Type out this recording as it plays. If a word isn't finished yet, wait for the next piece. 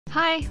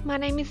Hi, my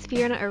name is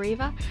Fiona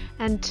Ariva,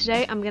 and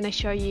today I'm going to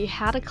show you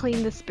how to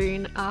clean the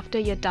spoon after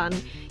you're done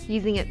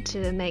using it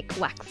to make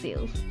wax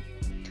seals.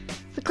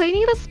 So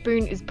cleaning the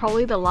spoon is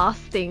probably the last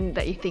thing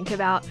that you think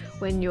about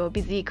when you're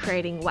busy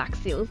creating wax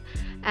seals,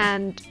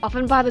 and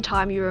often by the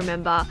time you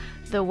remember,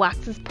 the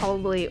wax is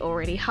probably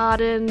already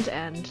hardened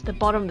and the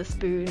bottom of the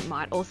spoon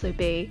might also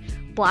be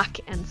black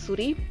and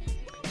sooty.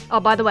 Oh,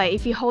 by the way,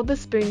 if you hold the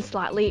spoon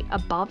slightly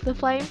above the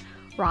flame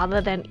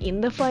rather than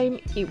in the flame,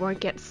 it won't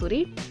get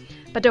sooty.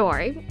 But don't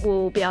worry,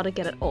 we'll be able to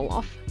get it all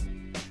off.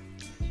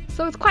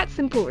 So it's quite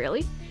simple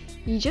really.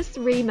 You just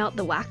remelt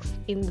the wax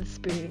in the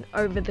spoon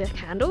over the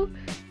candle.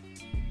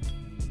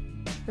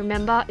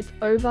 Remember, it's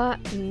over,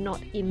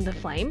 not in the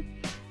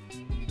flame.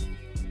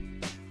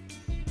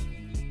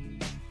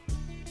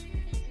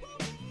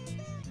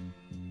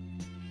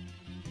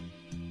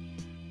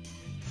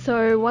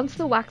 So once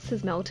the wax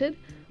has melted,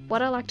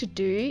 what I like to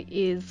do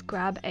is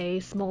grab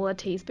a smaller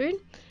teaspoon,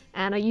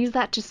 and I use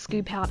that to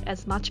scoop out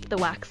as much of the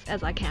wax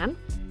as I can.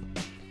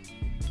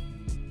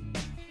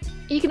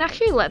 You can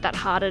actually let that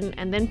harden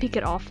and then pick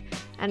it off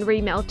and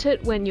remelt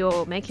it when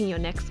you're making your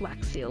next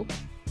wax seal.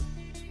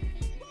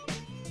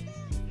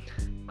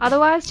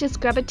 Otherwise, just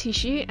grab a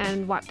tissue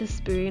and wipe the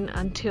spoon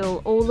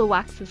until all the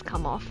wax has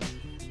come off.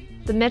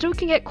 The metal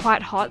can get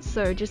quite hot,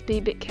 so just be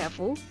a bit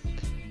careful.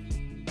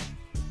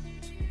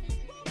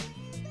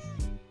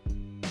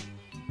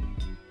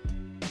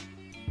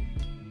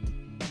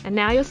 And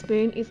now your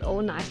spoon is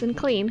all nice and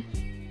clean,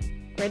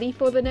 ready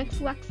for the next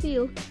wax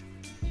seal.